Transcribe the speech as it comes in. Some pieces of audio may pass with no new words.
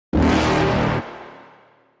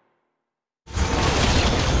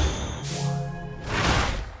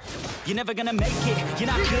you're never gonna make it.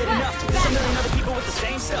 You're not good enough. There's a million other people with the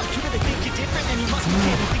same stuff. You really think you're different, and you must be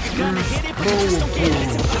kidding. Think you're gonna hit it, but you just don't get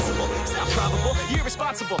it. It's impossible. It's not probable. You're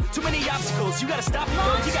irresponsible. Too many obstacles. You gotta stop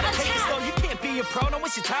before you gotta take it slow. You can't be a pro. Don't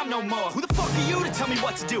waste your time no more. Who the fuck are you to tell me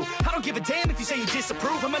what to do? I don't give a damn if you say you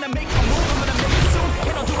disapprove. I'm gonna make my move. I'm gonna make it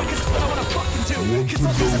soon, and I'll do it 'cause it's what I wanna fucking do. 'Cause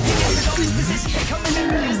all these opinions and all these positions, they come in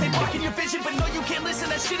and minutes. They blocking your vision, but no, you can't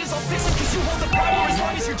listen. That shit is all fiction 'cause you hold the power as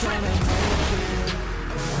long as you're driven.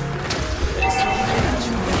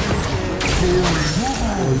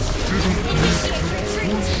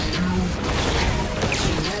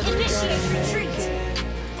 Initiate retreat.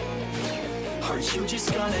 Are you just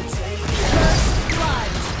gonna take First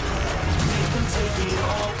blood. Make them take it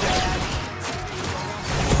all back?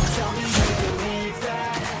 Tell me you believe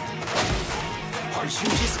that. Are you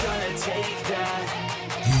just gonna take that?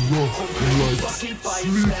 Fucking fight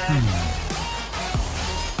back.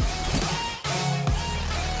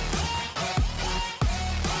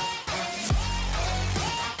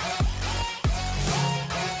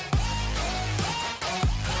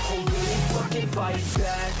 Fight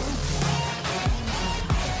back.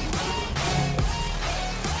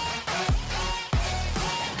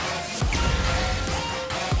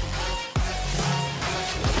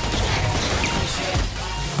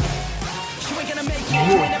 You ain't gonna make it. You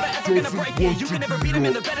ain't never ever gonna break it. You can never beat them,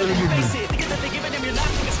 and they're better than you face it. Thinking that they're giving them your life,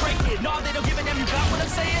 think it's great kid. No, they don't give a damn. You got what I'm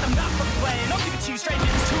saying? I'm not fucking playing. I'll give it to you straight, man.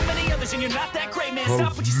 There's too many others, and you're not that great, man.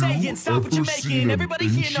 Stop what you're saying. Stop what you're making. Everybody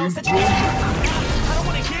here knows that you can't. I don't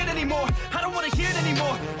wanna hear it anymore. I don't wanna hear it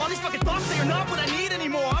anymore. All these fucking thoughts, they are not what I need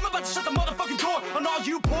anymore. I'm about to shut the motherfucking door on all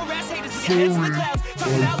you poor ass haters with your heads in the clouds.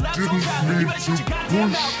 Talking out loud so proud. You better shut your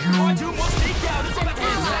goddamn mouth before I do more speak out. It's about to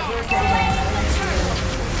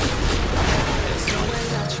There's no way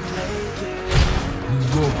that you make it.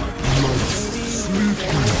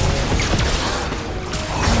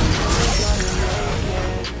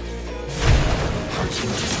 Aren't you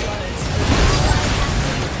just gonna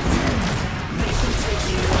make them take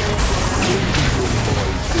it over?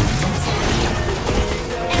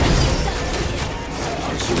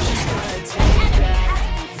 Aren't you just gonna take that?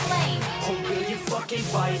 Or will you fucking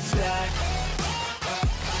fight back?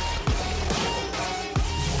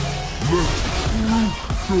 Let me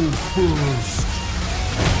go first.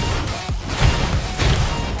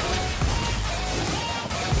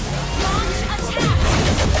 launch attack.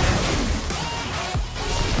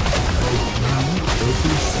 Have you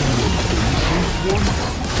ever seen an ancient one?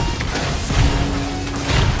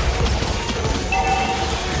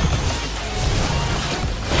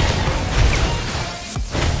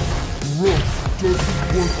 Grock doesn't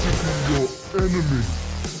want to be your enemy.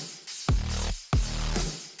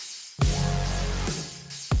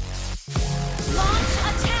 Launch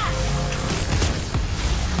attack.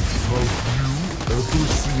 Have you ever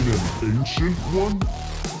seen an ancient one?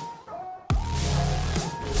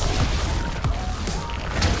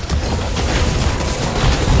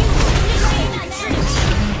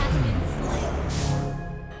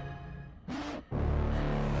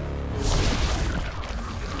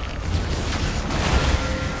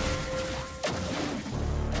 Let me go first.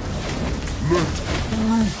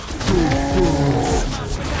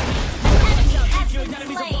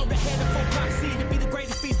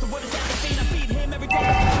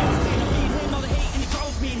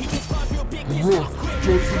 Grock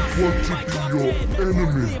doesn't want to be your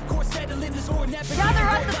enemy. Gather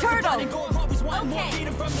up the turtle.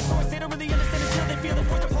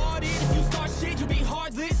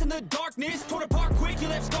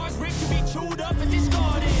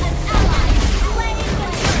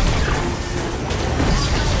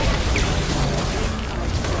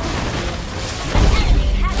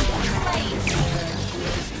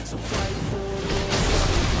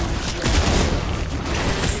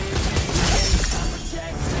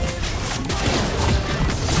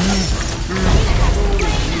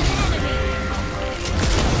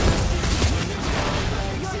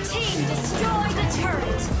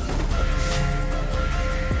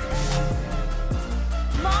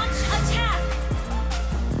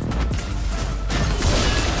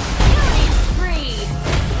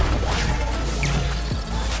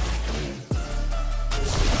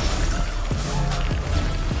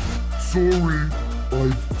 Sorry, I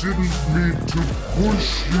didn't mean to push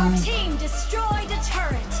you. Your team destroyed a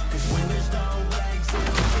turret. When there's no legs,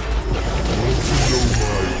 Want to know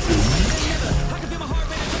my age? I can feel my heart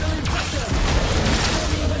rate adrenaline pressure.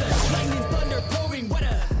 Pouring weather, lightning, thunder, pouring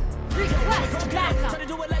weather. Request backup. Try to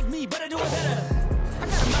do it like me, but I do it better. I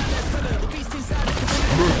got a mind that's clever, the beast inside is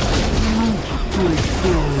Let me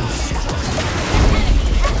go first.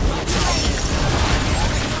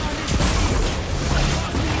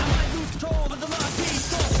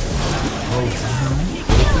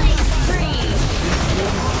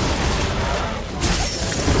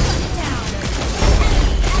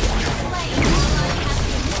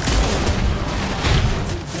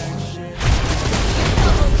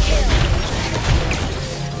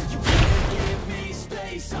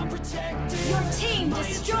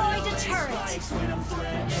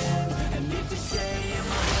 threatened. And if you stay in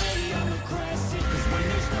my way, I'm aggressive. Cause when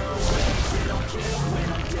there's no exit, I'll kill when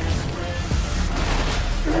I'm desperate.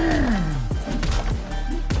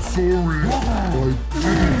 Sorry, I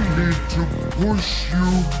didn't mean to push you.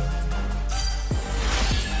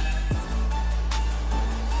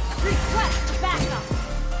 Request backup.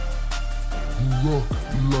 Grock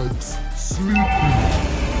likes sleeping.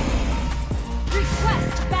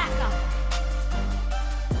 Request backup.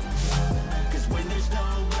 Cause when there's no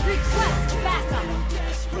Request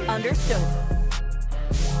backup. Understood.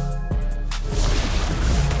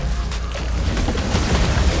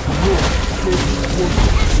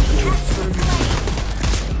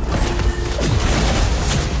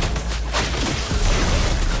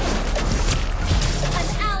 An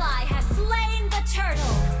ally has slain the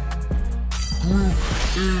turtle. Grock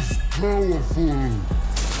is powerful.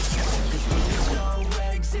 no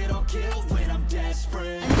exit, I'll kill when I'm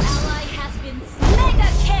desperate. An ally has been mega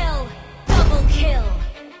kill. Double kill.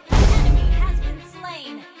 An enemy has been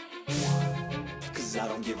slain. Cause I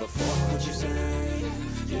don't give a fuck what you say.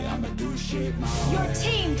 Yeah, I'ma do shit my way. Your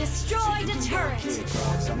team destroyed a turret. Kick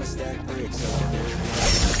rocks, I'ma stack bricks up.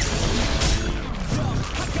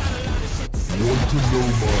 Want to know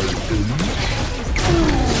my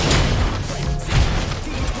age?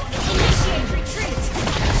 Initiate retreat.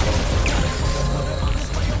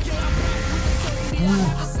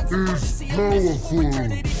 Grock is powerful.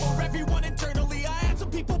 For everyone internally, I had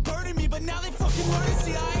some people burning me, but now they fucking learn.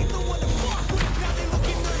 See, I ain't the one to fuck with. Now they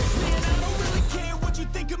looking nervously, and I don't really care what you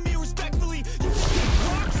think of me respectfully. You can kick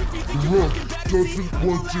rocks if you think you're Grock fucking better. doesn't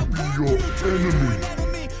want to be your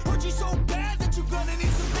enemy. Hurt you so bad that you're gonna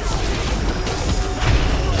need some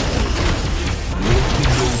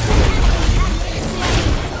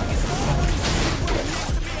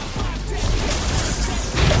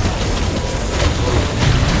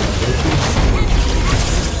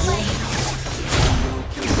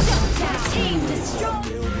Team destroyed.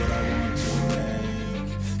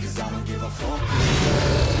 cause I don't give a fuck.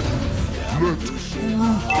 Let Grock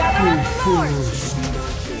go first.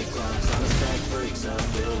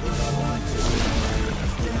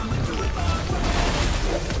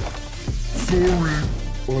 Sorry,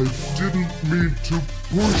 I didn't mean to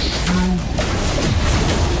push you.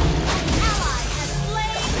 Ally has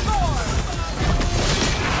slain Lord.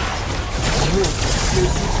 Grock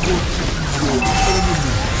doesn't want to be your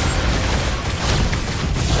enemy.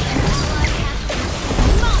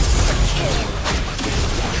 Monster kill.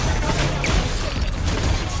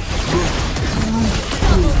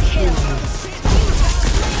 Double kill. You have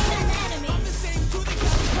slain an enemy.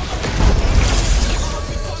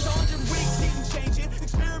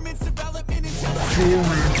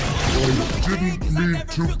 Sorry, I didn't mean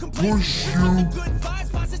to push you. Good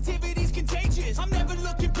vibes, positivity's contagious. I'm never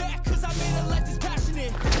looking back, cause I made a life that's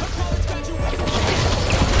passionate. A college graduate.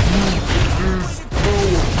 Is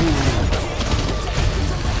powerful.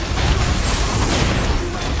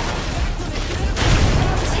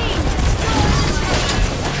 Team destroyed.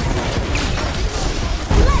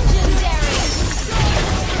 Legendary.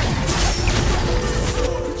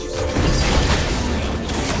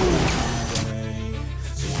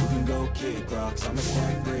 So you can go kick rocks, I'ma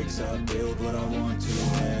stack bricks up, build what I want to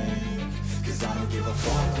make. Cause I don't give a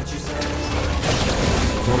fuck what you say.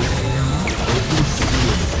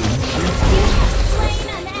 You have slain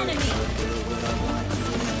an enemy.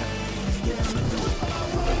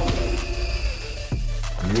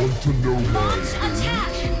 Want to know my Launch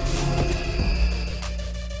attack.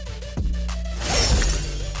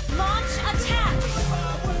 Launch attack.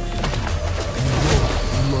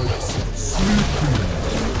 likes sleeping?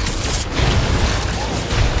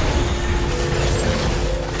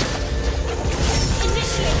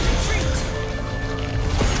 Initiate retreat.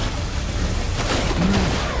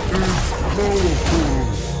 Is powerful.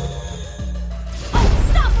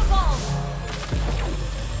 Unstoppable.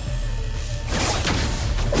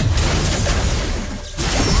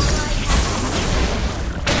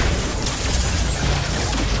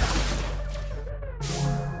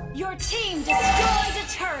 Your team destroyed a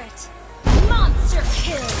turret. Monster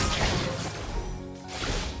kill.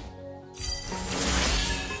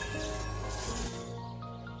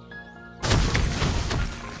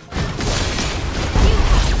 You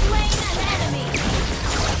have slain an enemy.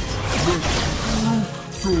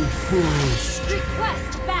 Go first.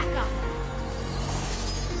 Request backup.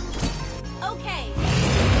 Okay.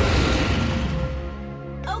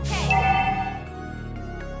 Okay.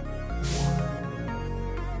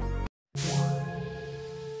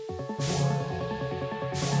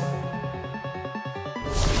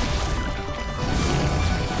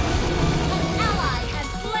 An ally has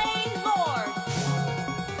slain Lord.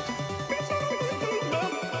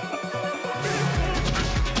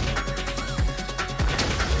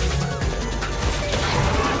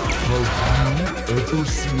 Have you ever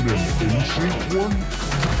seen an ancient one?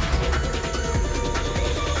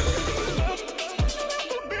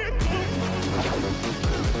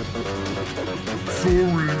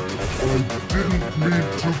 Sorry, I didn't mean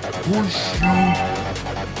to push you.